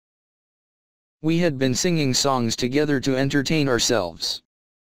We had been singing songs together to entertain ourselves.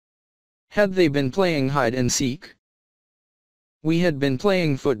 Had they been playing hide and seek? We had been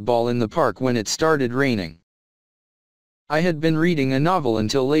playing football in the park when it started raining. I had been reading a novel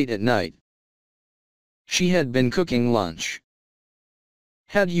until late at night. She had been cooking lunch.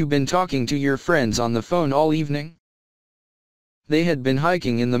 Had you been talking to your friends on the phone all evening? They had been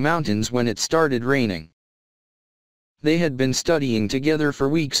hiking in the mountains when it started raining. They had been studying together for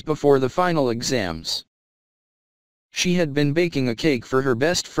weeks before the final exams. She had been baking a cake for her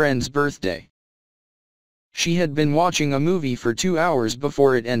best friend's birthday. She had been watching a movie for 2 hours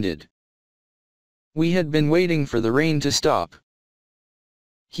before it ended. We had been waiting for the rain to stop.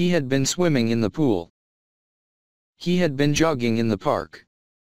 He had been swimming in the pool. He had been jogging in the park.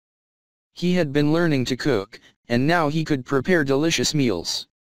 He had been learning to cook, and now he could prepare delicious meals.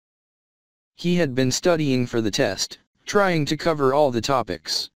 He had been studying for the test, trying to cover all the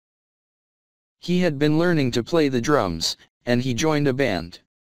topics. He had been learning to play the drums, and he joined a band.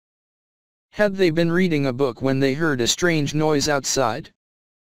 Had they been reading a book when they heard a strange noise outside?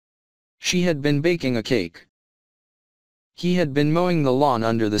 She had been baking a cake. He had been mowing the lawn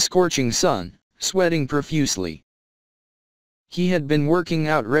under the scorching sun, sweating profusely. He had been working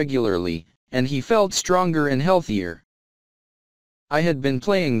out regularly, and he felt stronger and healthier. I had been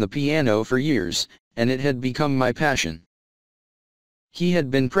playing the piano for years, and it had become my passion. He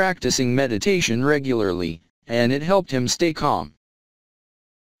had been practicing meditation regularly, and it helped him stay calm.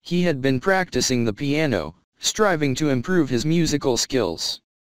 He had been practicing the piano, striving to improve his musical skills.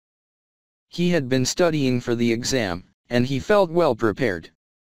 He had been studying for the exam, and he felt well prepared.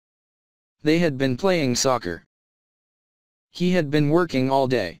 They had been playing soccer. He had been working all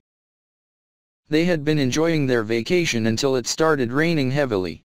day. They had been enjoying their vacation until it started raining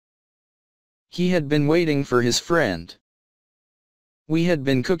heavily. He had been waiting for his friend. We had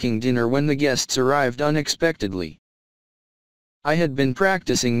been cooking dinner when the guests arrived unexpectedly. I had been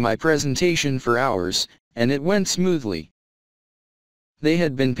practicing my presentation for hours, and it went smoothly. They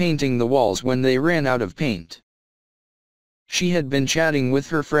had been painting the walls when they ran out of paint. She had been chatting with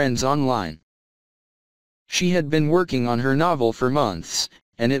her friends online. She had been working on her novel for months,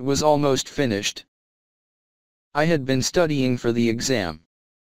 and it was almost finished. I had been studying for the exam.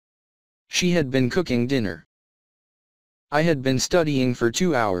 She had been cooking dinner. I had been studying for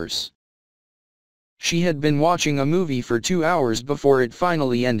 2 hours. She had been watching a movie for 2 hours before it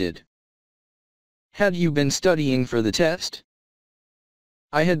finally ended. Had you been studying for the test?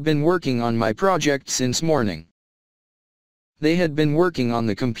 I had been working on my project since morning. They had been working on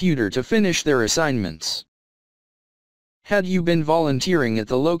the computer to finish their assignments. Had you been volunteering at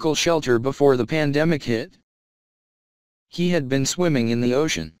the local shelter before the pandemic hit? He had been swimming in the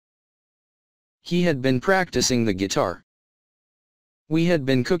ocean. He had been practicing the guitar. We had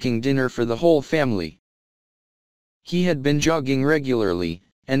been cooking dinner for the whole family. He had been jogging regularly,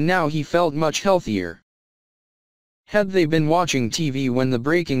 and now he felt much healthier. Had they been watching TV when the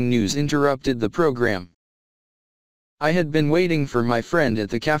breaking news interrupted the program? I had been waiting for my friend at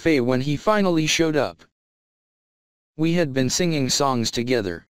the cafe when he finally showed up. We had been singing songs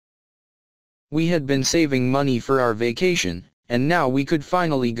together. We had been saving money for our vacation, and now we could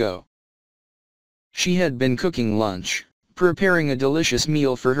finally go. She had been cooking lunch, preparing a delicious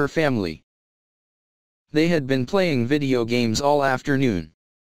meal for her family. They had been playing video games all afternoon.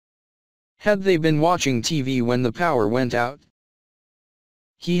 Had they been watching TV when the power went out?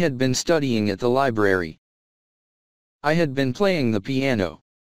 He had been studying at the library. I had been playing the piano.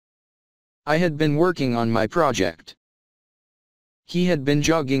 I had been working on my project. He had been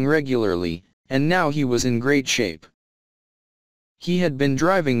jogging regularly, and now he was in great shape. He had been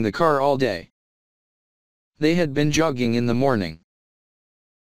driving the car all day. They had been jogging in the morning.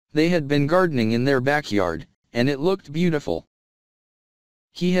 They had been gardening in their backyard, and it looked beautiful.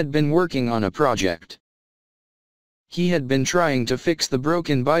 He had been working on a project. He had been trying to fix the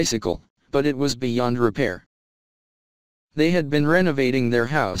broken bicycle, but it was beyond repair. They had been renovating their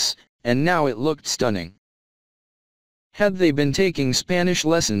house, and now it looked stunning. Had they been taking Spanish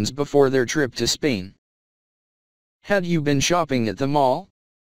lessons before their trip to Spain? Had you been shopping at the mall?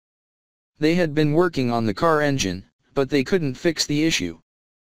 They had been working on the car engine, but they couldn't fix the issue.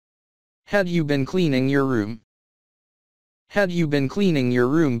 Had you been cleaning your room? Had you been cleaning your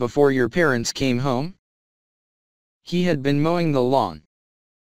room before your parents came home? He had been mowing the lawn.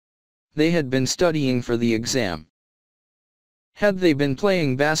 They had been studying for the exam. Had they been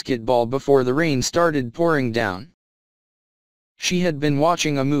playing basketball before the rain started pouring down? She had been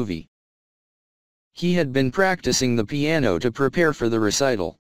watching a movie. He had been practicing the piano to prepare for the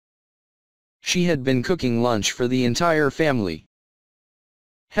recital. She had been cooking lunch for the entire family.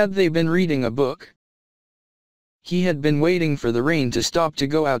 Had they been reading a book? He had been waiting for the rain to stop to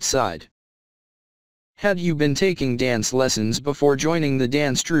go outside. Had you been taking dance lessons before joining the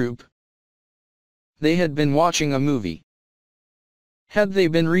dance troupe? They had been watching a movie. Had they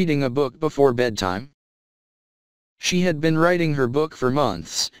been reading a book before bedtime? She had been writing her book for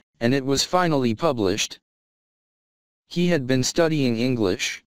months, and it was finally published. He had been studying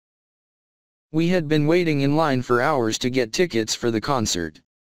English. We had been waiting in line for hours to get tickets for the concert.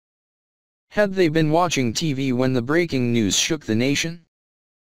 Had they been watching TV when the breaking news shook the nation?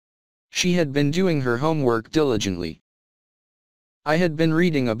 She had been doing her homework diligently. I had been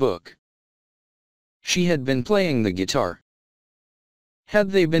reading a book. She had been playing the guitar. Had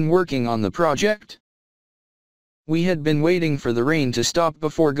they been working on the project? We had been waiting for the rain to stop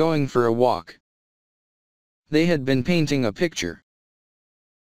before going for a walk. They had been painting a picture.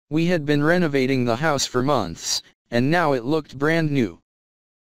 We had been renovating the house for months, and now it looked brand new.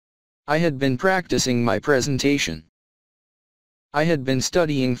 I had been practicing my presentation. I had been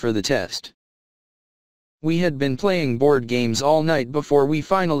studying for the test. We had been playing board games all night before we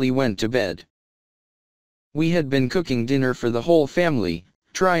finally went to bed. We had been cooking dinner for the whole family,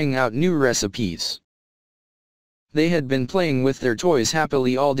 trying out new recipes. They had been playing with their toys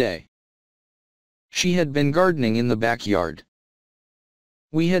happily all day. She had been gardening in the backyard.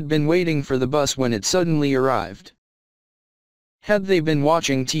 We had been waiting for the bus when it suddenly arrived. Had they been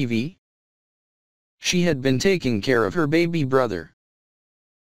watching TV? She had been taking care of her baby brother.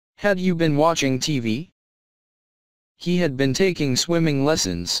 Had you been watching TV? He had been taking swimming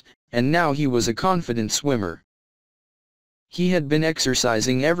lessons, and now he was a confident swimmer. He had been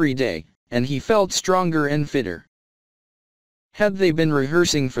exercising every day, and he felt stronger and fitter. Had they been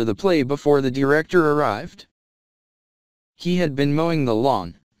rehearsing for the play before the director arrived? He had been mowing the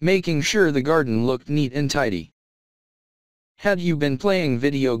lawn, making sure the garden looked neat and tidy. Had you been playing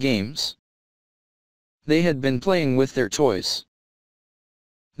video games? They had been playing with their toys.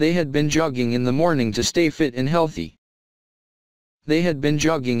 They had been jogging in the morning to stay fit and healthy. They had been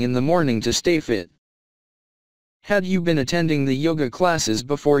jogging in the morning to stay fit. Had you been attending the yoga classes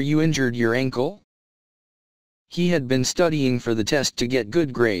before you injured your ankle? He had been studying for the test to get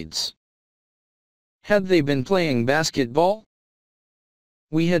good grades. Had they been playing basketball?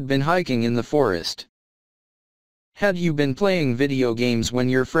 We had been hiking in the forest. Had you been playing video games when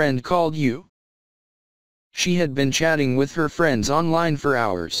your friend called you? She had been chatting with her friends online for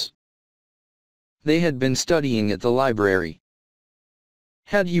hours. They had been studying at the library.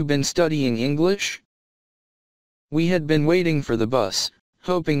 Had you been studying English? We had been waiting for the bus,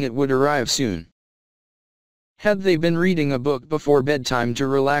 hoping it would arrive soon. Had they been reading a book before bedtime to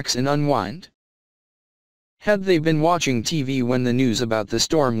relax and unwind? Had they been watching TV when the news about the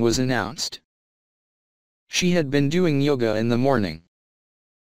storm was announced? She had been doing yoga in the morning.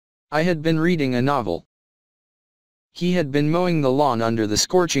 I had been reading a novel. He had been mowing the lawn under the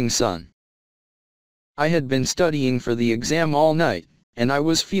scorching sun. I had been studying for the exam all night, and I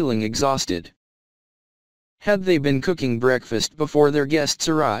was feeling exhausted. Had they been cooking breakfast before their guests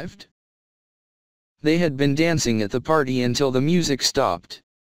arrived? They had been dancing at the party until the music stopped.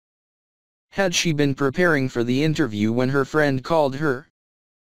 Had she been preparing for the interview when her friend called her?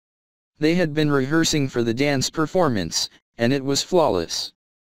 They had been rehearsing for the dance performance, and it was flawless.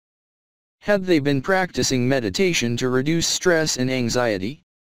 Had they been practicing meditation to reduce stress and anxiety?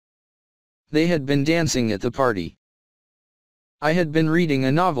 They had been dancing at the party. I had been reading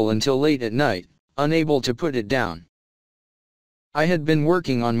a novel until late at night, unable to put it down. I had been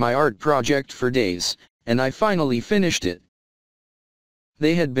working on my art project for days, and I finally finished it.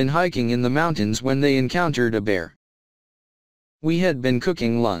 They had been hiking in the mountains when they encountered a bear. We had been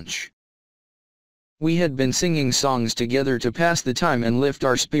cooking lunch. We had been singing songs together to pass the time and lift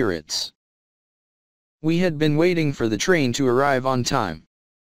our spirits. We had been waiting for the train to arrive on time.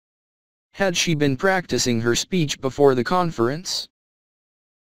 Had she been practicing her speech before the conference?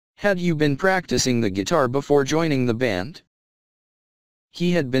 Had you been practicing the guitar before joining the band?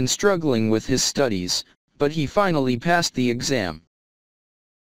 He had been struggling with his studies, but he finally passed the exam.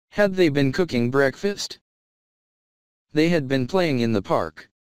 Had they been cooking breakfast? They had been playing in the park.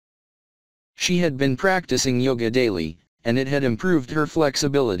 She had been practicing yoga daily, and it had improved her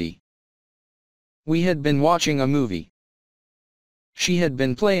flexibility. We had been watching a movie. She had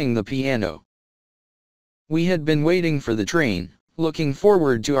been playing the piano. We had been waiting for the train, looking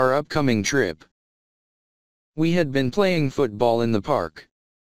forward to our upcoming trip. We had been playing football in the park.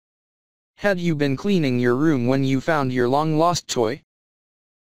 Had you been cleaning your room when you found your long-lost toy?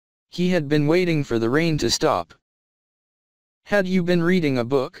 He had been waiting for the rain to stop. Had you been reading a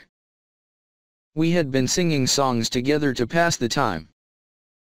book? We had been singing songs together to pass the time.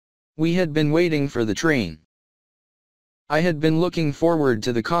 We had been waiting for the train. I had been looking forward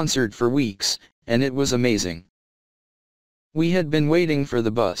to the concert for weeks, and it was amazing. We had been waiting for the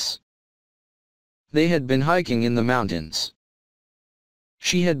bus. They had been hiking in the mountains.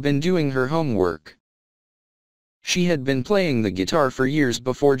 She had been doing her homework. She had been playing the guitar for years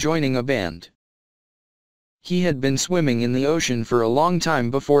before joining a band. He had been swimming in the ocean for a long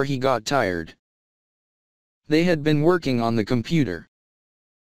time before he got tired. They had been working on the computer.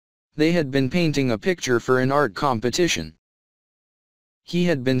 They had been painting a picture for an art competition. He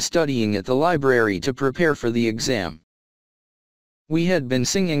had been studying at the library to prepare for the exam. We had been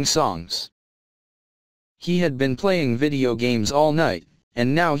singing songs. He had been playing video games all night,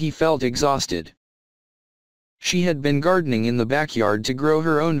 and now he felt exhausted. She had been gardening in the backyard to grow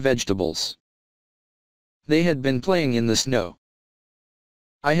her own vegetables. They had been playing in the snow.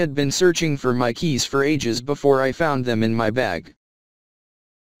 I had been searching for my keys for ages before I found them in my bag.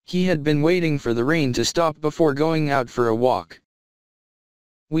 He had been waiting for the rain to stop before going out for a walk.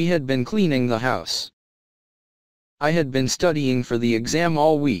 We had been cleaning the house. I had been studying for the exam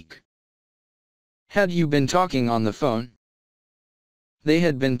all week. Had you been talking on the phone? They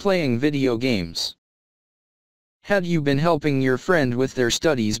had been playing video games. Had you been helping your friend with their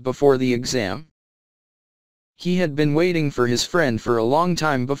studies before the exam? He had been waiting for his friend for a long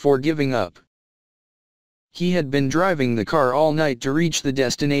time before giving up. He had been driving the car all night to reach the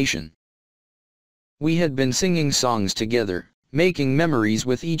destination. We had been singing songs together, making memories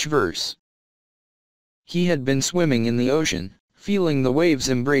with each verse. He had been swimming in the ocean, feeling the waves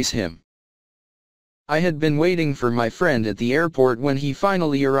embrace him. I had been waiting for my friend at the airport when he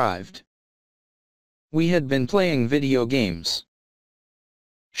finally arrived. We had been playing video games.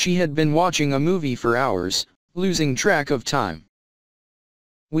 She had been watching a movie for hours, losing track of time.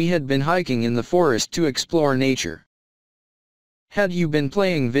 We had been hiking in the forest to explore nature. Had you been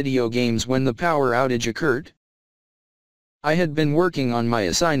playing video games when the power outage occurred? I had been working on my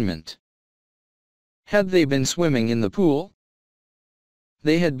assignment. Had they been swimming in the pool?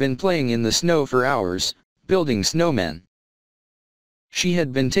 They had been playing in the snow for hours, building snowmen. She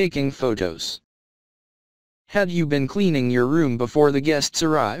had been taking photos. Had you been cleaning your room before the guests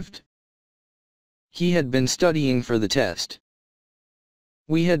arrived? He had been studying for the test.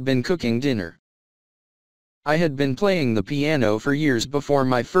 We had been cooking dinner. I had been playing the piano for years before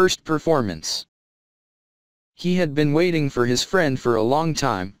my first performance. He had been waiting for his friend for a long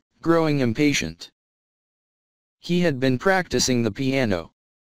time, growing impatient. He had been practicing the piano.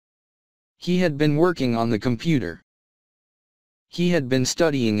 He had been working on the computer. He had been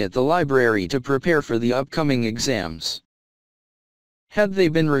studying at the library to prepare for the upcoming exams. Had they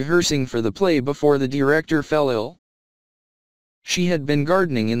been rehearsing for the play before the director fell ill? She had been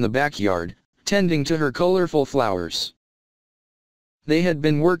gardening in the backyard, tending to her colorful flowers. They had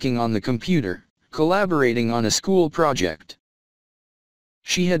been working on the computer, collaborating on a school project.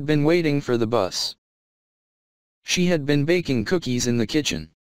 She had been waiting for the bus. She had been baking cookies in the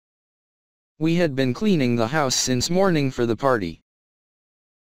kitchen. We had been cleaning the house since morning for the party.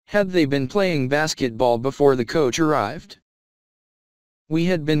 Had they been playing basketball before the coach arrived? We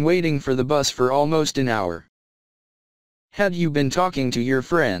had been waiting for the bus for almost an hour. Had you been talking to your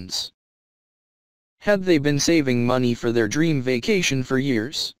friends? Had they been saving money for their dream vacation for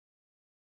years?